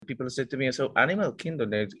people say to me, so animal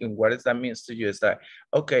kingdom, and what does that mean to you? Is that,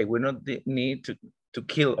 okay, we don't need to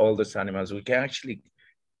kill all those animals. We can actually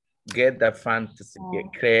get that fantasy,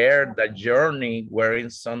 create that journey wearing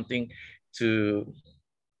something to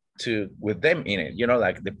with them in it,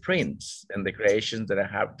 like the prints and the creations that I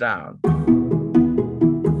have done.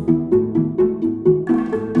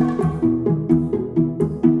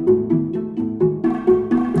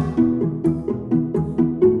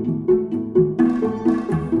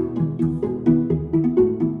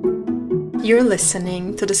 You're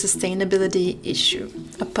listening to The Sustainability Issue,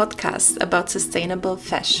 a podcast about sustainable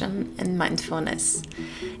fashion and mindfulness.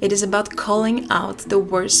 It is about calling out the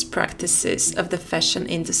worst practices of the fashion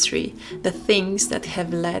industry, the things that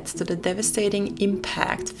have led to the devastating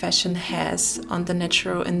impact fashion has on the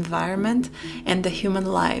natural environment and the human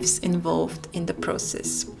lives involved in the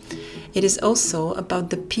process. It is also about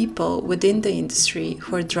the people within the industry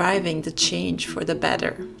who are driving the change for the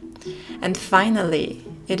better. And finally,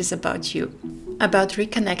 it is about you, about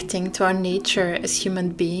reconnecting to our nature as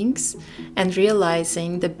human beings and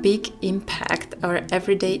realizing the big impact our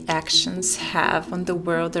everyday actions have on the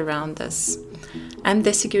world around us. I'm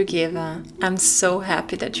Desi Georgieva. I'm so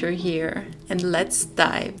happy that you're here, and let's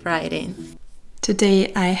dive right in.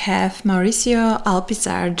 Today I have Mauricio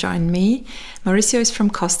Alpizar join me. Mauricio is from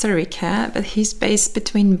Costa Rica, but he's based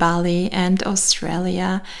between Bali and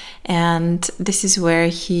Australia, and this is where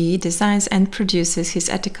he designs and produces his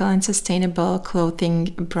ethical and sustainable clothing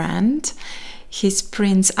brand. His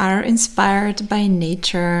prints are inspired by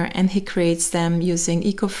nature, and he creates them using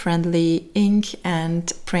eco-friendly ink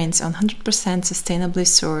and prints on 100% sustainably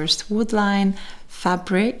sourced woodline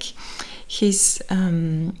fabric. His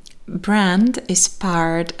brand is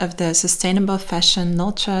part of the Sustainable Fashion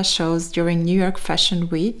Nolcha shows during New York Fashion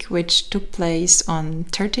Week, which took place on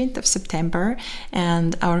 13th of September,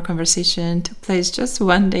 and our conversation took place just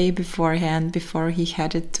one day beforehand, before he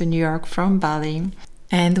headed to New York from Bali.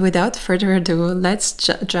 And without further ado, let's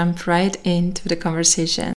jump right into the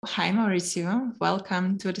conversation. Hi, Mauricio.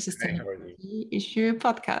 Welcome to the Sustainability Issue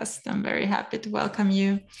podcast. I'm very happy to welcome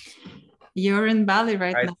you. You're in Bali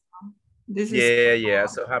right now. Yeah.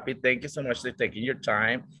 So happy. Thank you so much for taking your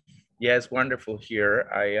time. Yeah, it's wonderful here.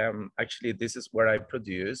 I am actually, this is where I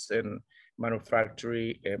produce and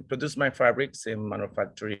produce my fabrics and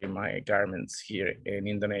manufacture my garments here in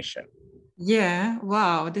Indonesia. Yeah,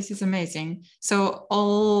 wow, this is amazing. So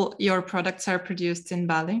all your products are produced in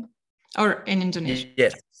Bali or in Indonesia?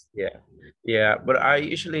 Yes, yeah. But I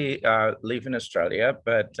usually live in Australia,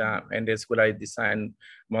 and that's where I design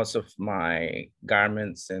most of my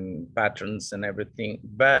garments and patterns and everything.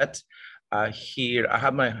 But here, I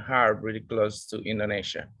have my heart really close to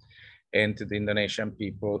Indonesia and to the Indonesian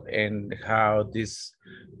people, and how this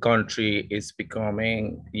country is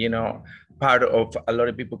becoming, part of a lot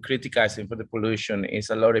of people criticizing for the pollution. Is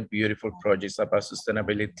a lot of beautiful projects about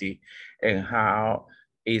sustainability and how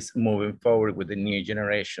is moving forward with the new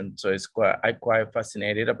generation. So I'm quite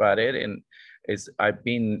fascinated about it, and I've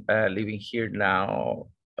been living here now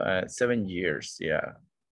 7 years. Yeah.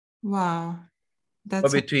 Wow,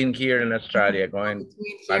 but between here and Australia, going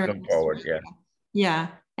back and forward. Yeah.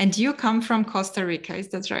 And you come from Costa Rica, is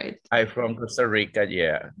that right? I'm from Costa Rica.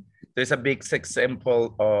 Yeah. There's a big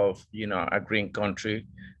example of a green country.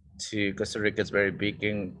 Costa Rica is very big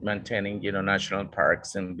in maintaining national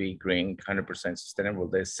parks and be green, 100% sustainable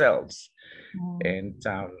themselves. And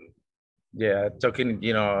talking,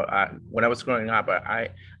 when I was growing up,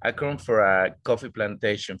 I come from a coffee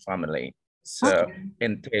plantation family. So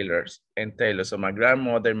in Taylors. So my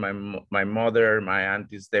grandmother, my mother, my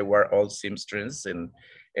aunties, they were all seamstresses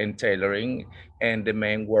in tailoring, and the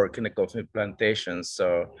men work in the coffee plantation.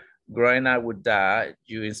 So growing up with that,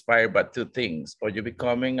 you inspired by two things: or you're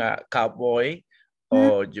becoming a cowboy,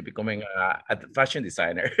 or you're becoming a fashion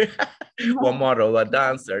designer, one model, a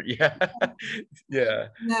dancer. Yeah.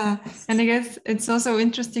 And I guess it's also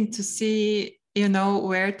interesting to see,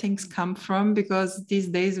 where things come from, because these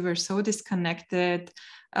days we're so disconnected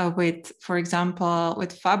with, for example,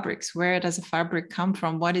 with fabrics. Where does a fabric come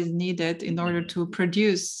from? What is needed in order to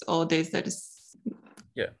produce all this that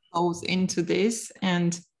goes into this?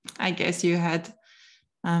 And I guess you had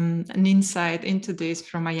an insight into this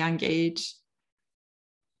from a young age.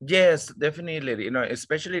 Yes, definitely.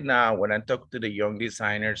 Especially now when I talk to the young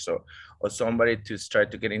designers or somebody to try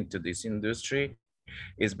to get into this industry,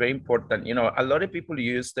 it's very important. A lot of people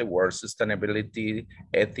use the word sustainability,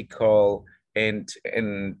 ethical, and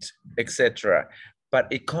etc. But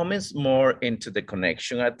it comes more into the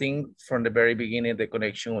connection. I think from the very beginning, the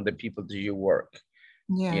connection with the people do you work.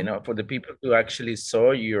 Yeah. For the people to actually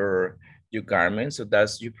saw your your garments. So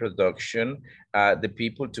that's your production. The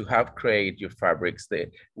people to have create your fabrics,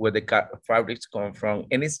 where the fabrics come from,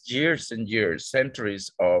 and it's years and years,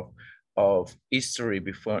 centuries of history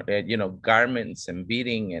before, garments and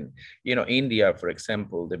beading, and India, for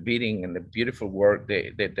example, the beading and the beautiful work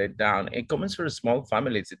they're done. It comes from small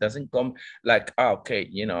families. It doesn't come like, okay,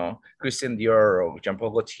 Christian Dior or Jean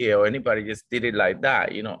Paul Gaultier or anybody just did it like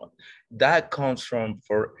that. That comes from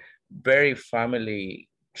for very family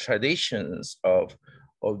traditions of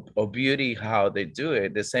beauty, how they do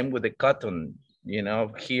it. The same with the cotton.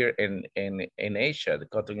 Here in Asia, the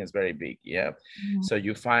cotton is very big. Yeah. Mm-hmm. So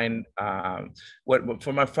you find what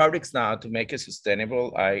for my fabrics now, to make it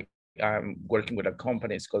sustainable, I'm working with a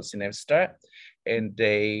company. It's called Synestra, and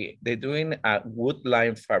they're doing a wood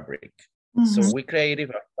line fabric. Mm-hmm. So we created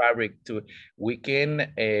a fabric we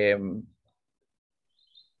can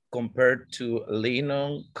compare to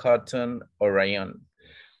linen, cotton, or rayon,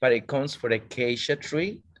 but it comes for acacia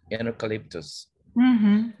tree and eucalyptus.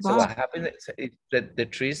 Mm-hmm. Wow. So what happens is that the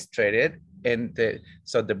tree is treated, and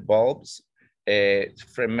so the bulbs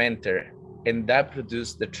fermented, and that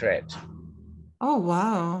produces the thread. Oh,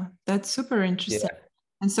 wow. That's super interesting. Yeah.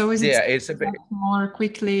 And so is it it's a bit more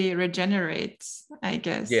quickly regenerates, I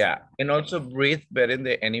guess. Yeah, and also breathe better than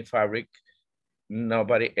any fabric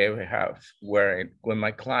nobody ever have wear it. When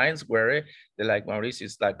my clients wear it, they're like, Maurice,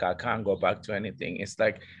 it's like I can't go back to anything. It's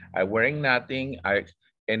like I'm wearing nothing.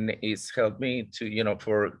 And it's helped me to,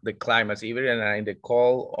 for the climate, even in the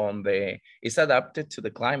cold it's adapted to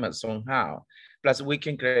the climate somehow. Plus we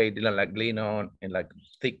can create like linen and like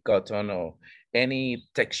thick cotton or any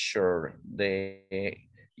texture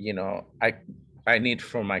I need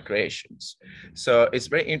for my creations. So it's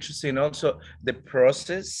very interesting. Also the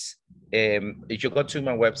process, if you go to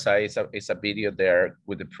my website, it's a video there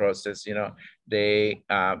with the process. They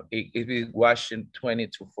it is washing 20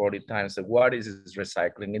 to 40 times. So what is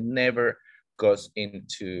recycling? It never goes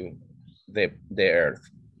into the earth,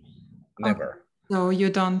 never. Okay. So you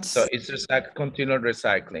don't. So it's just like continual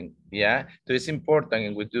recycling. Yeah. So it's important,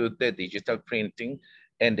 and we do the digital printing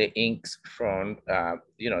and the inks from the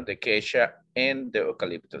acacia and the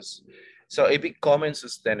eucalyptus. So it becomes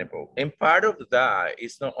sustainable. And part of that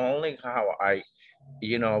is not only how I,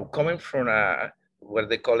 coming from what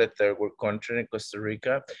they call it third world country in Costa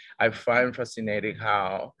Rica, I find fascinating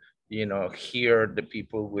how, here the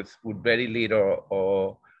people with very little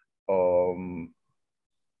or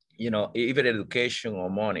even education or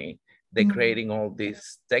money, they're creating all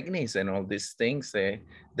these techniques and all these things that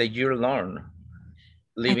you learn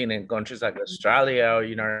living in countries like Australia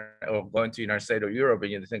or going to United States or Europe,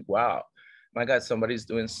 and you think, wow, my God, somebody's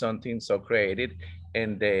doing something so creative,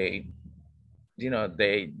 and they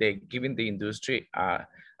giving the industry a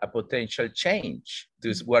potential change.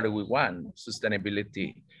 This is what we want: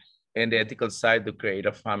 sustainability and the ethical side to create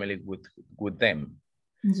a family with them.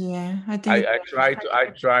 Yeah, I think I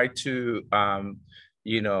try to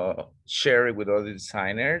share it with other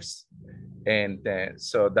designers, and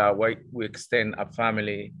so that way we extend a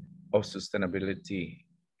family of sustainability.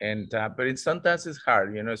 And but sometimes it's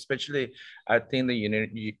hard, especially I think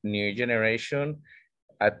the new generation.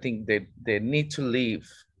 I think they need to live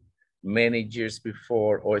many years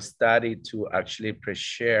before or study to actually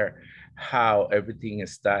appreciate how everything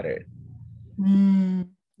started.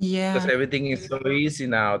 Yeah. Because everything is so easy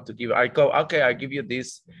now to give. I go, okay, I give you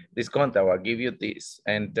this contact, I'll give you this.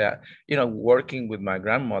 And working with my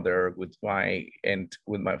grandmother, with my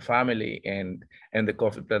family and the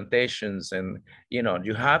coffee plantations, and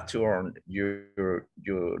you have to earn your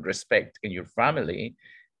respect in your family.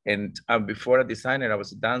 And before a designer, I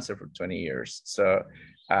was a dancer for 20 years. So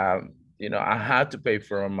I had to pay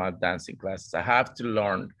for my dancing classes. I have to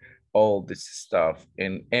learn all this stuff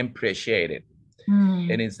and appreciate it.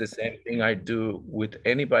 And it's the same thing I do with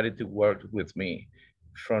anybody to work with me,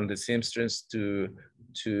 from the seamstress to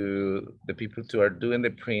the people who are doing the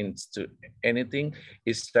prints, to anything.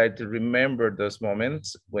 Is try to remember those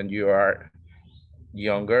moments when you are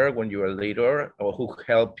younger, when you are little, or who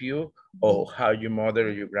help you, or how your mother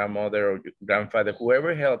or your grandmother or your grandfather,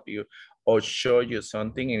 whoever helped you or show you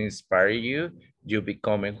something and inspire you, you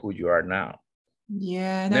becoming who you are now.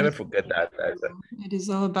 Yeah, never forget that. It is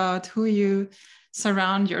all about who you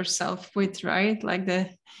surround yourself with, right? Like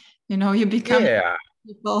you become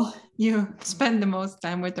people you spend the most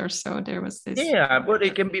time with, or so. There was this. Yeah, but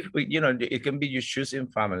it can be, it can be you choosing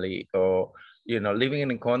family, or living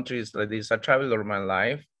in countries like this. I traveled all my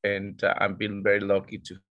life, and I've been very lucky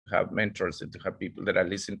to have mentors and to have people that I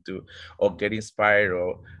listen to or get inspired,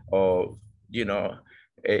 or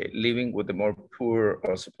living with the more poor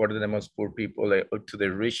or supporting the most poor people, or to the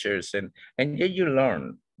richers, and yet you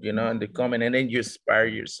learn. you know, in the comment, and then you inspire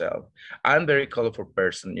yourself. I'm very colorful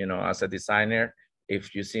person, you know, as a designer.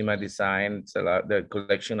 If you see my design, it's a lot, the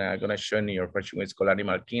collection I'm gonna show in your fashion week is called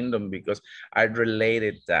Animal Kingdom, because I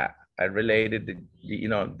related that. I related you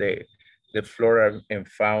know, the flora and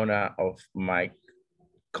fauna of my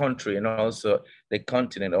country, and also the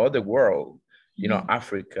continent or the world, you know,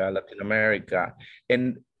 Africa, Latin America.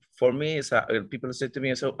 And for me, it's people say to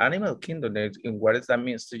me, so Animal Kingdom, and what does that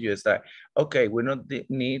mean to you? Is that, okay, we don't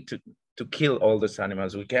need to kill all those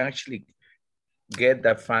animals. We can actually get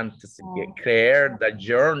that fantasy, create that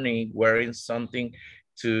journey wearing something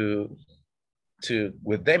to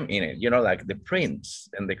with them in it, you know, like the prints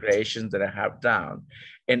and the creations that I have done,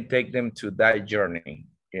 and take them to that journey,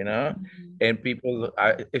 you know. And people,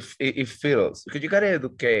 if it feels, because you got to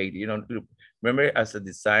educate, you know. Remember, as a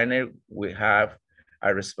designer, we have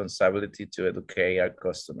a responsibility to educate our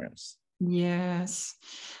customers. Yes.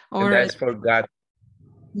 Or and that's for God.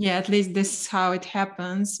 Yeah, at least this is how it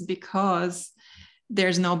happens, because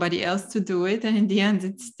there's nobody else to do it, and in the end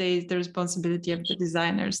it stays the responsibility of the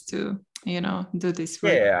designers to, you know, do this for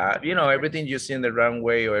you know, everything you see in the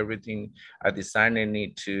runway, or everything a designer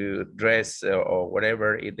need to dress or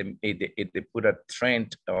whatever, it they put a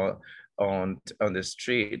trend on the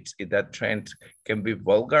street. That trend can be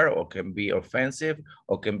vulgar, or can be offensive,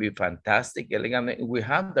 or can be fantastic, elegant. We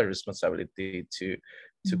have the responsibility to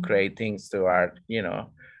create things that are, you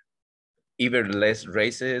know, either less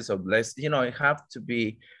racist or less, you know, it have to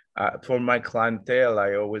be, for my clientele,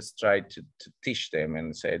 I always try to teach them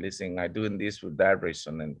and say, listen, I'm doing this for that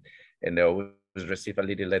reason. And they always receive a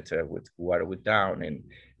little letter with what we down,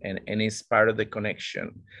 and it's part of the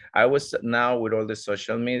connection. I was now with all the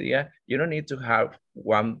social media, you don't need to have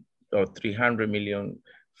 1 or 300 million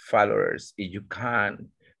followers. If you can,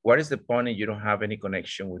 what is the point if you don't have any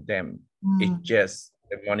connection with them? It's just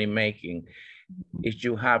the money making. If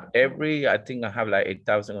you have I think I have like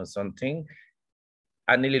 8,000 or something,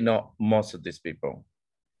 I nearly know most of these people.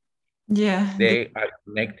 Yeah. They are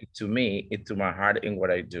connected to me, into my heart, in what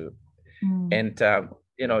I do. And,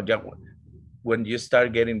 you know, when you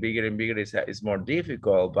start getting bigger and bigger, it's more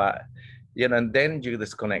difficult, but, you know, and then you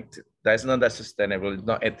disconnect. That's not that sustainable. It's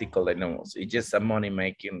not ethical anymore. It's just a money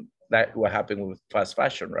making. That's what happened with fast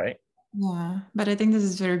fashion, right? Yeah, but I think this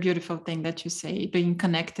is a very beautiful thing that you say, being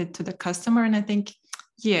connected to the customer. And I think,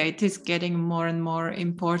 yeah, it is getting more and more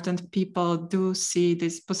important. People do see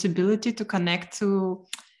this possibility to connect to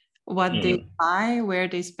what they buy, where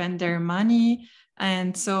they spend their money.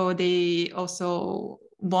 And so they also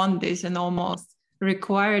want this and almost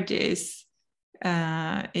require this,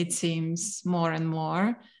 it seems, more and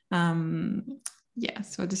more. Yeah,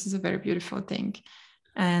 so this is a very beautiful thing.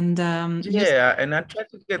 And yeah, and I try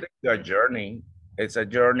to get into a journey. It's a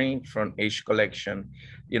journey from each collection.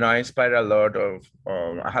 You know, I inspire a lot of,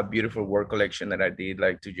 I have beautiful work collection that I did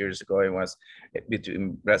like 2 years ago. It was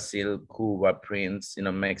between Brazil, Cuba, Prince, you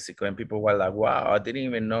know, Mexico, and people were like, wow, I didn't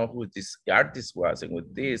even know who this artist was, and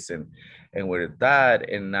with this and with that.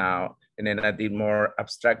 And now, and then I did more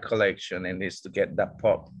abstract collection, and it's to get that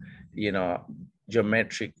pop, you know,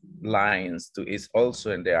 geometric lines to, is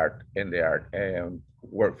also in the art,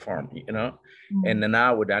 work form, you know. And then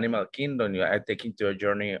now with Animal Kingdom, I take into a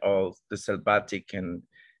journey of the selvatic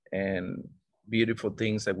and beautiful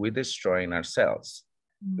things that we destroy in ourselves,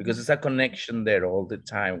 because it's a connection there all the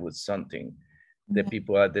time with something that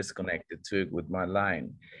people are disconnected to with my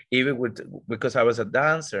line. Even with, because I was a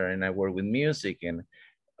dancer and I work with music and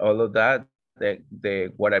all of that,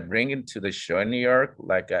 what I bring into the show in New York,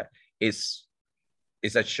 like is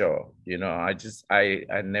a show, you know.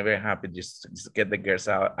 I never happy just get the girls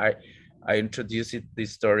out. I introduce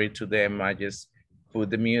this story to them. I just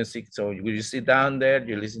put the music. So when you sit down there,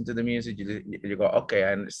 you listen to the music, you go, okay,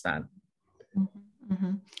 I understand.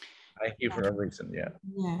 I hear for a reason, yeah.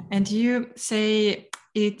 Yeah, and you say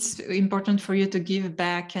it's important for you to give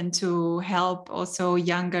back and to help also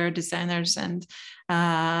younger designers. And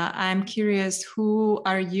I'm curious, who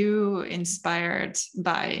are you inspired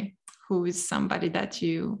by? Who is somebody that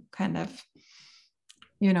you kind of,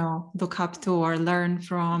 you know, look up to or learn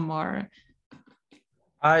from? Or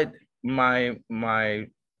my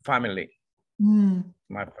family.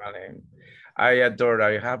 My family. I adore.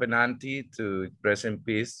 I have an auntie, to rest in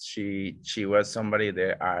peace. She was somebody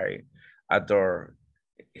that I adore.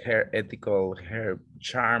 Her ethical, her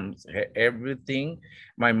charms, her everything.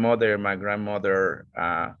 My mother, my grandmother,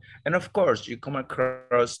 and of course, you come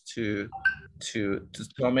across to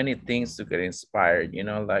so many things to get inspired. You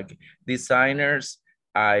know, like designers.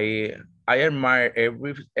 I admire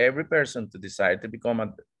every person to decide to become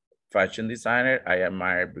a fashion designer. I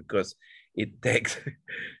admire, because it takes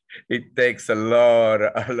it takes a lot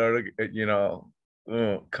of,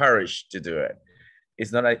 courage to do it.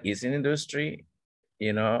 It's not an easy industry,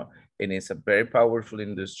 and it's a very powerful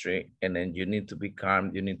industry. And then you need to be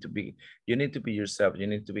calm. You need to be yourself. You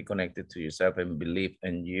need to be connected to yourself and believe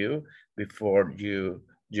in you before you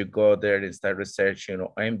go there and start researching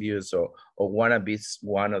or envious or want to be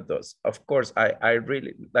one of those. Of course, I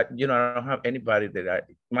really like, I don't have anybody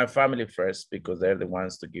my family first, because they're the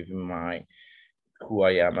ones to give me who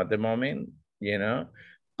I am at the moment,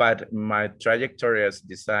 but my trajectory as a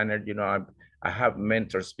designer, I have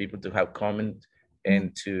mentors, people to have comment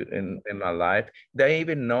in my life. They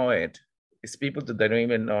even know it. It's people that they don't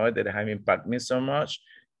even know it, that have impacted me so much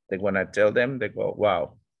that when I tell them, they go,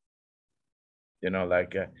 wow.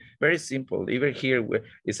 Very simple. Even here,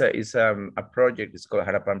 it's a project. It's called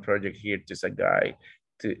Harapan Project here. There's a guy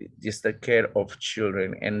to just take care of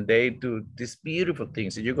children, and they do these beautiful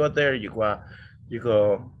things. So you go there, you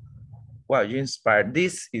go, wow,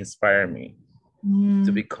 this inspired me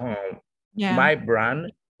to become my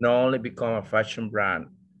brand, not only become a fashion brand,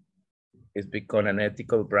 it's become an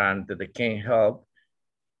ethical brand that they can help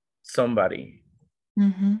somebody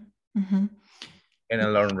in a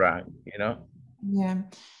long run,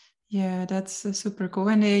 Yeah, that's super cool.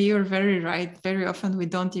 And you're very right. Very often we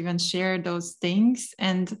don't even share those things.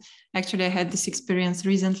 And actually, I had this experience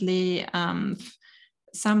recently.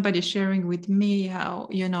 Somebody sharing with me how,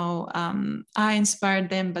 I inspired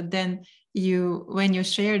them, but then when you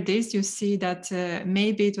share this, you see that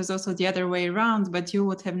maybe it was also the other way around, but you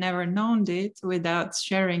would have never known it without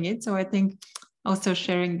sharing it. So I think also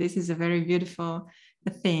sharing this is a very beautiful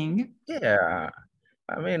thing. Yeah.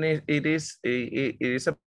 I mean, it is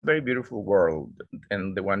a very beautiful world,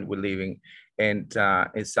 and the one we live in. And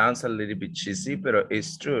it sounds a little bit cheesy, but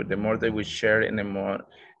it's true. The more that we share, and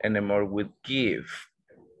the more we give.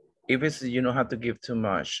 If you don't have to give too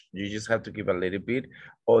much, you just have to give a little bit,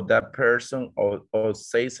 or that person, or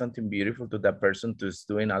say something beautiful to that person who's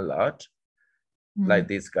doing a lot, like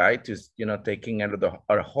this guy, to taking care of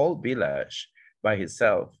our whole village by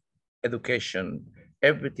himself, education,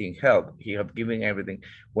 everything, help. He have given everything.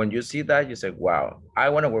 When you see that, you say, wow, I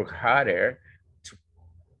want to work harder to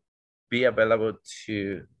be available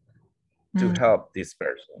to help this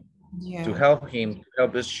person, to help him, to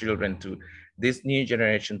help his children, to this new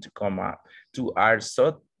generation to come up, to are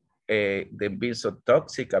so they've been so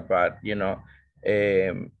toxic about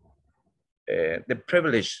the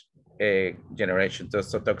privileged generation,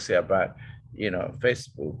 so toxic about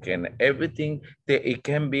Facebook and everything. That it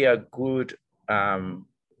can be a good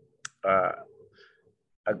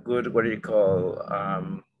what do you call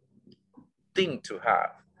thing to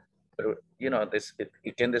have, but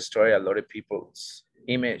it can destroy a lot of people's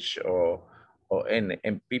image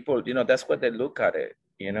and people, that's what they look at it.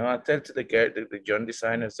 I tell to the girl, the young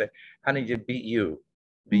designer, say, honey, just be you,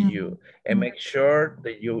 and make sure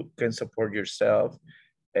that you can support yourself,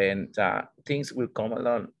 and things will come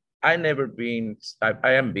along. I never been,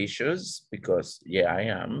 I ambitious, because I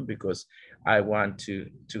am, because I want to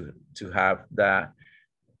have the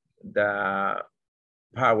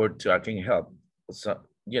power to, I can help, so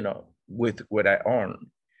with what I own.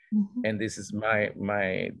 And this is my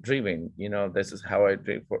dreaming, this is how I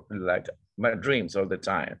dream, for like my dreams all the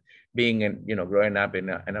time, being in, growing up in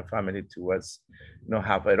a family towards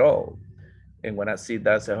have it all. And when I see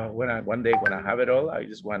that, so one day when I have it all, I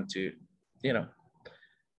just want to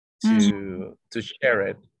to share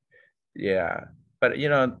it. Yeah. But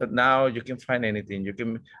but now you can find anything. You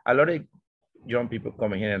can, a lot of young people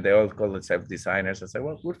come here and they all call themselves designers. I say,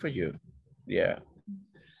 well, good for you. Yeah.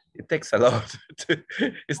 It takes a lot.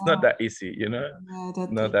 It's not that easy,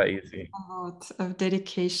 not that easy. A lot of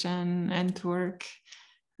dedication and work,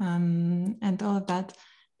 and all of that.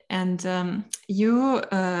 And you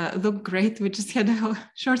look great. We just had a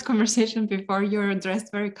short conversation before. You're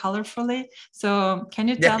dressed very colorfully. So can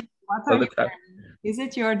you tell me, what are you wearing? Is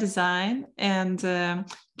it your design? And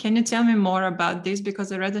can you tell me more about this?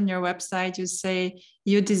 Because I read on your website, you say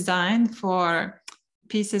you designed for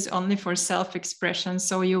pieces only for self-expression.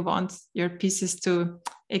 So you want your pieces to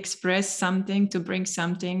express something, to bring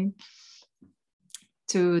something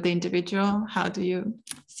to the individual. How do you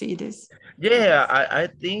see this? Yeah, I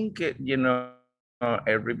think,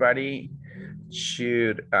 everybody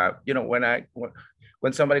should,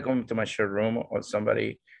 when somebody comes to my showroom, or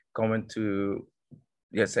somebody coming to,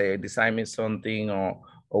 let's say, design me something, or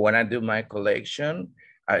when I do my collection,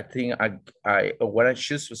 I think when I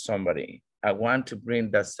choose for somebody, I want to bring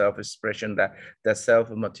that self-expression, that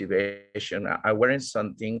self-motivation. I wearing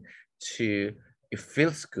something it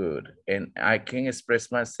feels good, and I can express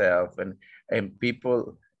myself, and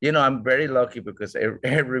people I'm very lucky because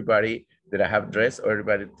everybody that I have dressed or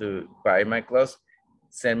everybody to buy my clothes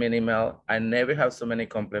send me an email. I never have so many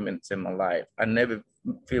compliments in my life. I never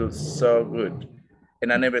feel so good.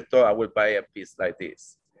 And I never thought I would buy a piece like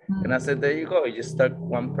this. And I said, there you go. You stuck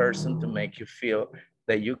one person to make you feel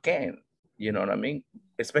that you can, you know what I mean?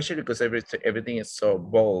 Especially because everything is so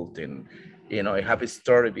bold and, it have a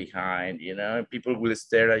story behind, people will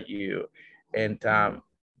stare at you. And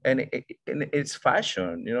it's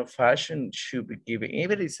fashion, fashion should be giving,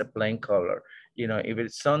 even if it's a plain color, if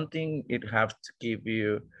it's something, it have to give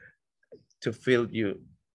you, to feel you,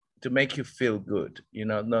 to make you feel good,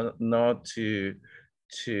 not to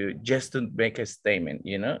just to make a statement,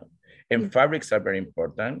 and fabrics are very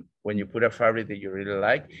important. When you put a fabric that you really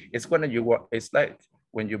like, it's when it's like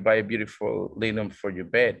when you buy a beautiful linen for your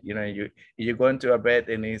bed, you go into a bed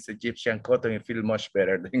and it's Egyptian cotton, you feel much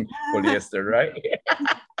better than polyester, right?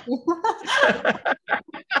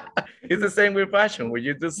 It's the same with fashion. When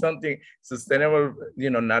you do something sustainable,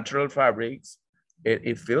 natural fabrics,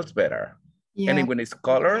 it feels better. Yeah. And when it's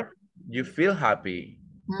color, you feel happy.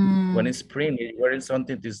 When it's print, you're wearing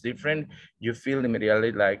something that's different, you feel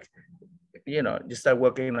immediately like, you start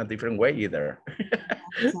working in a different way either.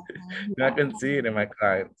 I can see it in my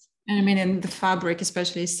clients. And I mean, in the fabric,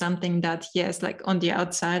 especially, is something that, yes, like on the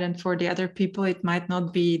outside, and for the other people, it might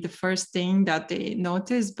not be the first thing that they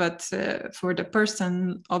notice, but for the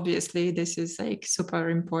person, obviously, this is like super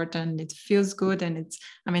important. It feels good, and it's,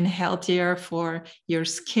 healthier for your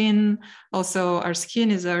skin. Also, our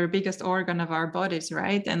skin is our biggest organ of our bodies,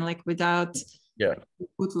 right? And like without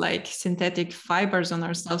put like synthetic fibers on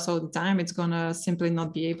ourselves all the time, it's gonna simply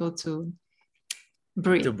not be able to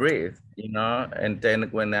breathe. And then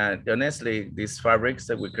when honestly, these fabrics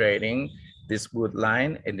that we're creating, this wood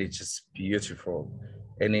line, and it's just beautiful,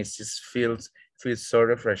 and it just feels so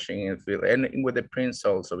refreshing, and with the prints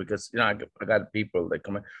also, because I got people that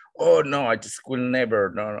come in, oh no, I just will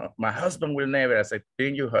never, no, my husband will never. I said,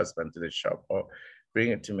 bring your husband to the shop or bring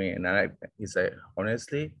it to me. And he said,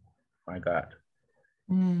 honestly, my God.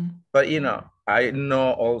 But I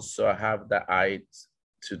know also I have the eye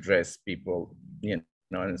to dress people,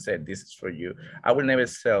 and said, this is for you. I will never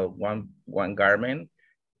sell one garment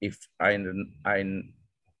if I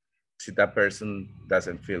see that person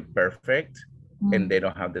doesn't feel perfect and they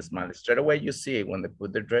don't have the smile. Straight away you see it when they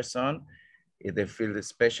put the dress on, if they feel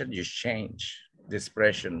special, you change the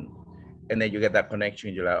expression, and then you get that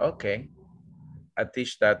connection. You're like, okay, I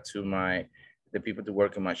teach that to the people to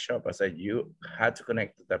work in my shop. I said, you have to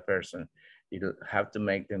connect to that person. You have to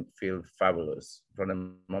make them feel fabulous. From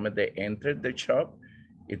the moment they enter the shop,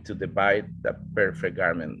 to buy the perfect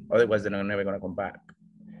garment. Otherwise, they're never gonna come back.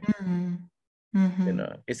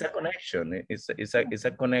 It's a connection. It's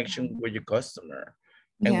a connection with your customer,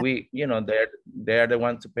 and we, they're the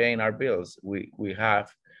ones to paying our bills. We have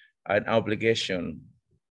an obligation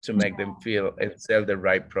to make them feel and sell the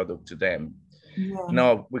right product to them.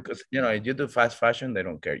 No, because if you do fast fashion, they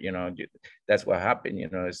don't care. That's what happened.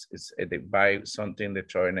 It's they buy something, they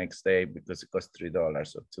throw it next day because it costs $3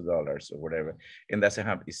 or $2 or whatever, and doesn't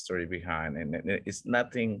have history behind, and it's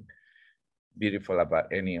nothing beautiful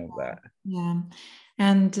about any of that. Yeah,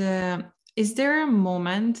 and is there a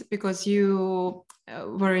moment, because you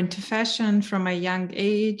were into fashion from a young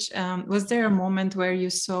age, was there a moment where you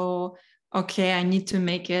saw, okay, I need to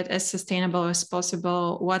make it as sustainable as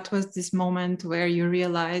possible? What was this moment where you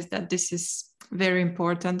realized that this is very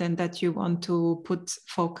important and that you want to put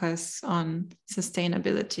focus on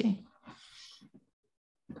sustainability?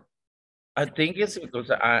 I think it's because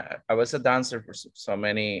I was a dancer for so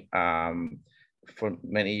many for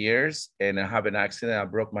many years, and I have an accident. I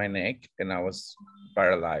broke my neck and I was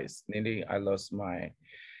paralyzed. Nearly I lost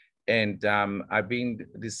and I've been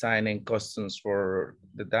designing costumes for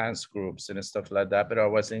the dance groups and stuff like that, but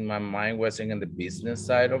my mind wasn't in the business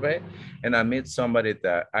side of it. And I met somebody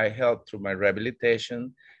that I helped through my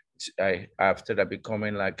rehabilitation. After that,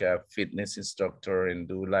 becoming like a fitness instructor and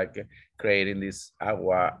do like creating this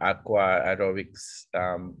aqua aerobics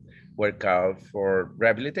workout for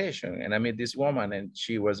rehabilitation. And I met this woman, and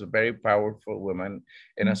she was a very powerful woman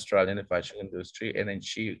in Australia in the fashion industry. And then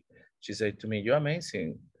she said to me, "You're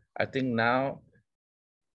amazing. I think now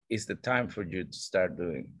is the time for you to start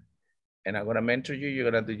doing. And I'm gonna mentor you.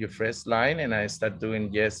 You're gonna do your first line." And I start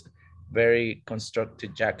doing just very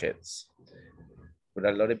constructed jackets with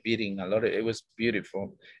a lot of beading, it was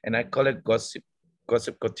beautiful. And I call it gossip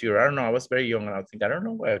couture. I don't know, I was very young and I don't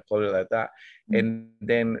know why I call it like that. And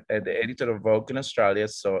then the editor of Vogue in Australia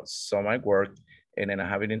saw my work, and then I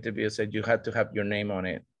have an interview, said, you had to have your name on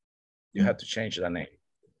it. You had to change the name.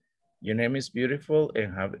 your name is beautiful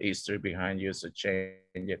and have history behind you, so change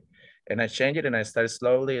it. And I changed it and I started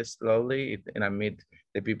slowly, and I meet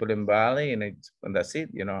the people in Bali, and that's it,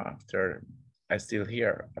 after I still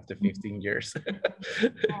here after 15 years.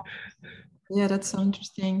 Yeah, that's so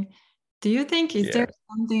interesting. Do you think, is there Yeah.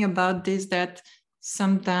 something about this that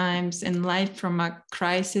sometimes in life, from a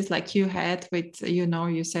crisis like you had with,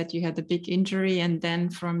 you said you had a big injury, and then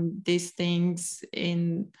from these things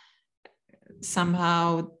in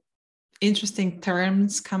somehow interesting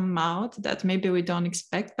terms come out that maybe we don't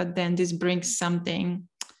expect, but then this brings something,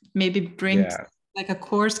 maybe brings Yeah. like a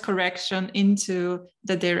course correction into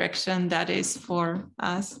the direction that is for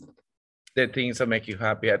us? The things that make you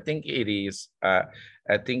happy. I think it is.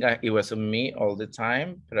 I think it was me all the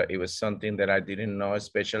time, but it was something that I didn't know,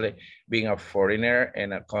 especially being a foreigner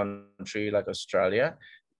in a country like Australia,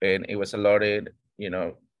 and it was a lot of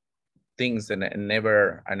things that I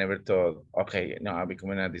never thought, okay, no, I'm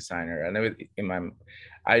becoming a designer.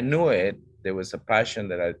 I knew it. There was a passion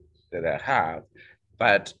that I have,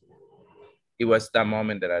 but it was that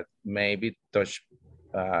moment that I maybe touched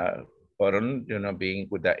button, being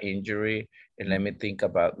with that injury, and let me think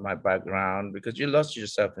about my background, because you lost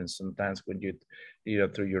yourself, and sometimes when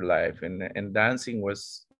through your life, and dancing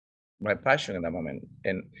was my passion in that moment.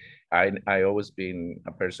 And I always been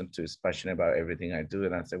a person who is passionate about everything I do,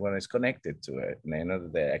 and I said, well, it's connected to it. And I know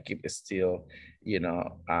that I keep still,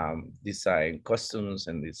 design costumes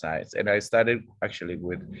and designs. And I started actually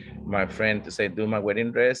with my friend to say, do my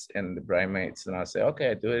wedding dress and the bridesmaids, and I say,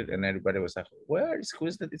 okay, I do it. And everybody was like,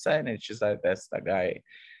 who's the designer? And she's like, that's the guy.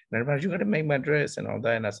 And everybody, you're gonna make my dress and all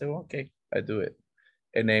that. And I said, well, okay, I do it.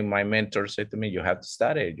 And then my mentor said to me, you have to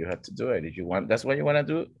study it. You have to do it. If you want, that's what you want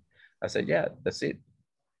to do. I said, yeah, that's it.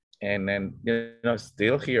 And then,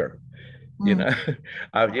 still here, you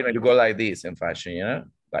go like this in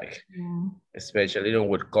fashion, like, especially,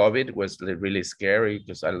 with COVID was really scary,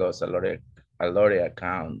 because I lost a lot of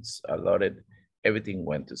accounts, everything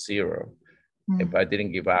went to zero. But I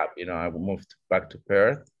didn't give up. I moved back to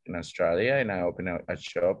Perth in Australia, and I opened a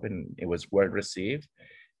shop, and it was well received.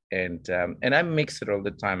 And I mix it all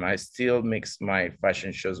the time. I still mix my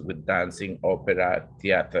fashion shows with dancing, opera,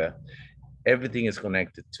 theater. Everything is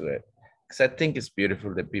connected to it, because I think it's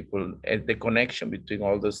beautiful that people, and the connection between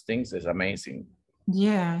all those things is amazing.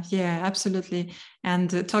 Yeah, yeah, absolutely.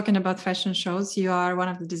 And talking about fashion shows, you are one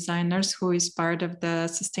of the designers who is part of the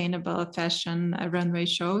sustainable fashion runway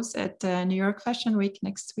shows at New York Fashion Week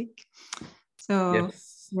next week. So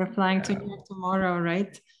Yes. we're flying to Yeah. New York tomorrow,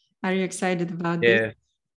 right? Are you excited about this? Yeah.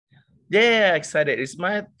 Yeah, excited. It's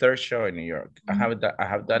my third show in New York. I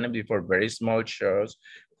have done it before, very small shows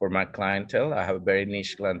for my clientele. I have a very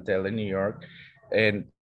niche clientele in New York, and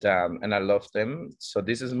I love them. So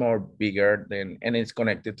this is more bigger and it's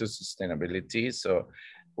connected to sustainability. So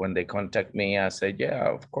when they contact me, I say, yeah,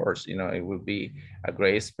 of course, it will be a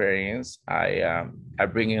great experience. I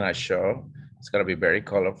bring in a show. It's gonna be very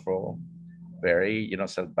colorful, very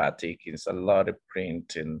self-batik. It's a lot of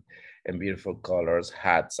print and beautiful colors,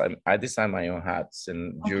 hats. I design my own hats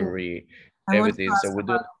and Okay. jewelry, I want to everything. So ask we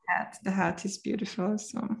do. about the hat. The hat is beautiful.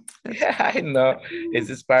 So that's Yeah, I know. It's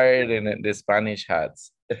inspired in the Spanish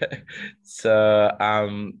hats. So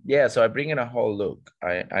yeah, so I bring in a whole look.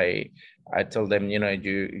 I told them, you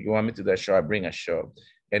want me to do a show, I bring a show.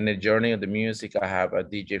 And the journey of the music, I have a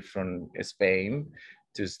DJ from Spain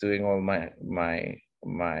who's doing all my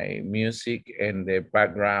music and the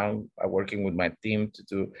background. I'm working with my team to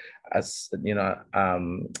do as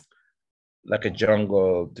like a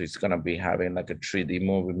jungle. It's gonna be having like a 3D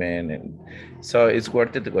movement, and so it's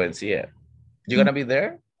worth it to go and see it. You're gonna be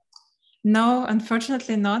there? no,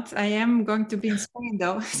 unfortunately not. I am going to be in Spain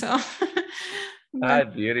though. So I'm going Ah,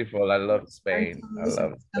 beautiful. I love to Spain. I listen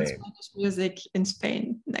love to some Spain. Spanish music in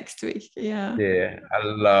Spain next week. Yeah. Yeah, I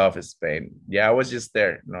love Spain. Yeah, I was just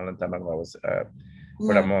there not a long time ago. I was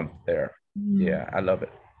for a Yeah. month there. Mm. Yeah, I love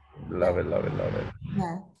it. Yeah. Love it, love it, love it.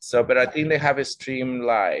 Yeah. So, but I think they have a stream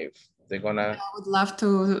live. They're gonna, I would love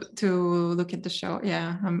to look at the show.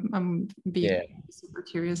 Yeah, I'm be yeah, super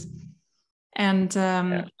curious. And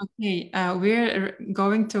yeah. okay, we're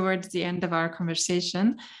going towards the end of our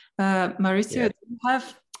conversation. Mauricio, Yeah. do you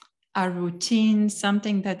have a routine,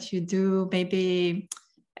 something that you do maybe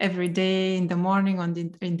every day in the morning,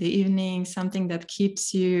 in the evening, something that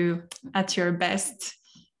keeps you at your best?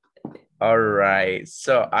 All right.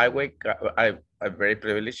 So I wake up. I'm very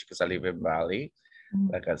privileged because I live in Bali,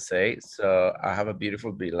 like I say. So I have a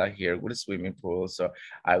beautiful villa here with a swimming pool. So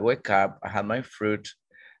I wake up, I have my fruit,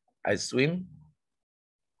 I swim,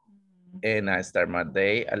 and I start my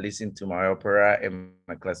day. I listen to my opera and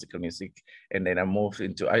my classical music, and then I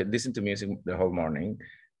listen to music the whole morning.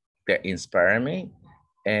 that inspire me.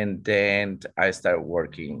 And then I start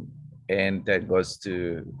working, and that goes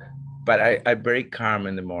to, but I very calm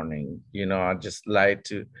in the morning. I just like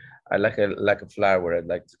to, I like a flower. I'd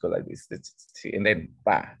like to go like this, and then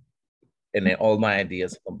bah, and then all my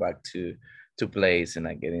ideas come back to place, and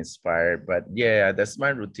I get inspired. But yeah, that's my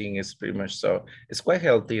routine. Is pretty much so. It's quite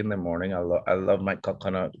healthy in the morning. I love my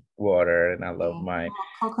coconut water, and I love my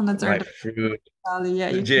Coconuts my are fruit. yeah,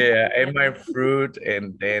 Yeah, and my fruit,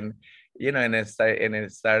 and then and it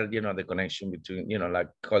started, the connection between, like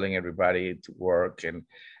calling everybody to work, and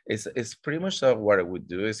it's pretty much what I would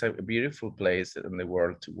do. It's a beautiful place in the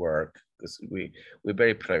world to work, because we're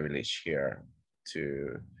very privileged here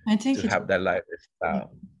to I think it's have that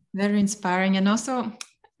lifestyle. very inspiring, and also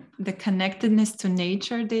the connectedness to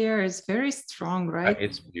nature there is very strong, right?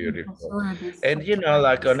 It's beautiful. Sure, this- And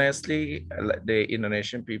like honestly, the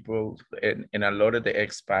Indonesian people and a lot of the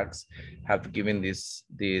expats have given this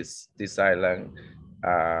island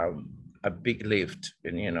a big lift,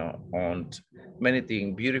 and on many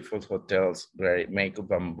things, beautiful hotels, very made of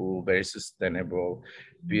bamboo, very sustainable,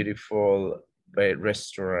 beautiful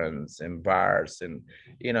restaurants and bars, and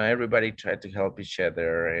everybody tried to help each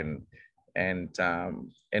other, and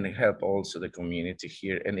help also the community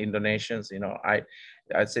here. And Indonesians,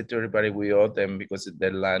 I say to everybody, we owe them, because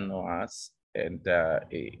their land know us, and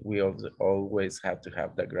we always have to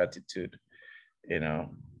have that gratitude,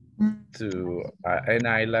 to an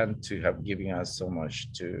island to have given us so much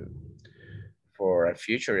for our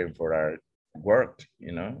future and for our work.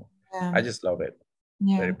 Yeah. I just love it.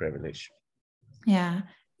 Yeah. Very privileged. Yeah.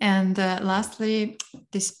 And lastly,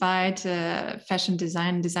 despite fashion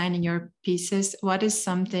designing your pieces, what is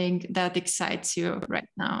something that excites you right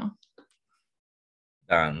now?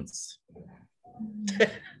 Dance.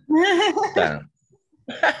 Dance.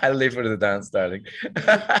 I live for the dance, darling.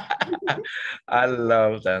 I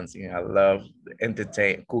love dancing. I love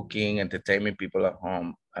cooking, entertaining people at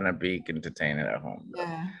home. I'm a big entertainer at home.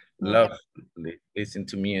 Yeah. Love listening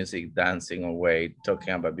to music, dancing away,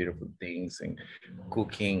 talking about beautiful things, and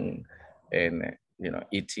cooking, and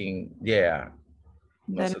eating. Yeah,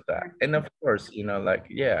 most of that. And of course,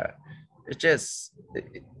 it's just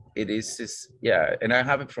it is just, yeah. And I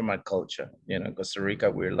have it from my culture. Costa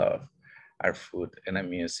Rica, we love our food and our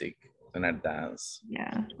music and our dance.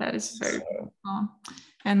 Yeah, that is very beautiful.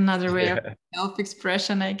 Another way of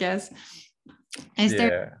self-expression, I guess. Is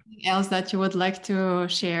there anything else that you would like to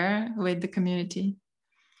share with the community?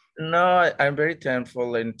 No, I'm very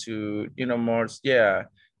thankful, and to, more,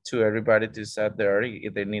 to everybody to start there.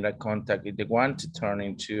 If they need a contact, if they want to turn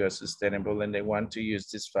into a sustainable, and they want to use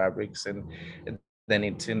these fabrics, and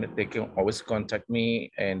then they can always contact me,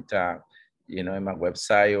 and in my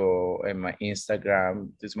website or in my Instagram.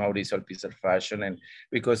 This is Mauricio Alpizar Fashion, and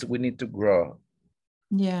because we need to grow,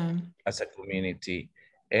 as a community.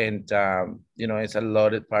 And it's a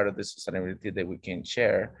loaded part of the sustainability that we can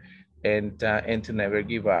share, and to never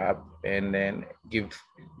give up, and then give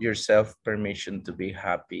yourself permission to be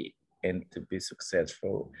happy, and to be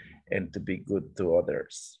successful, and to be good to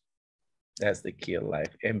others. That's the key of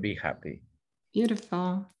life, and be happy.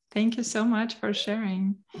 Beautiful. Thank you so much for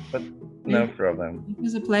sharing. But no problem. It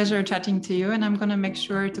was a pleasure chatting to you, and I'm going to make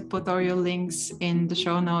sure to put all your links in the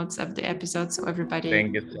show notes of the episode, so everybody...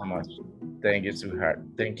 Thank you so much. Thank you, sweetheart.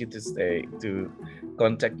 Thank you to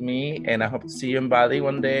contact me, and I hope to see you in Bali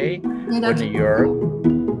one day, or New York.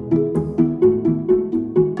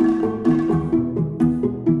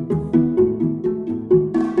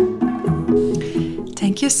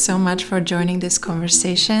 Thank you so much for joining this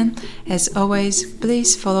conversation. As always,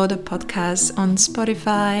 please follow the podcast on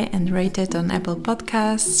Spotify and rate it on Apple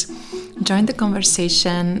Podcasts. Join the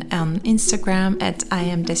conversation on Instagram at I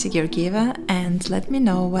am Desi Georgieva, and let me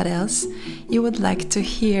know what else you would like to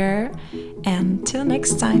hear. And till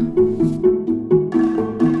next time.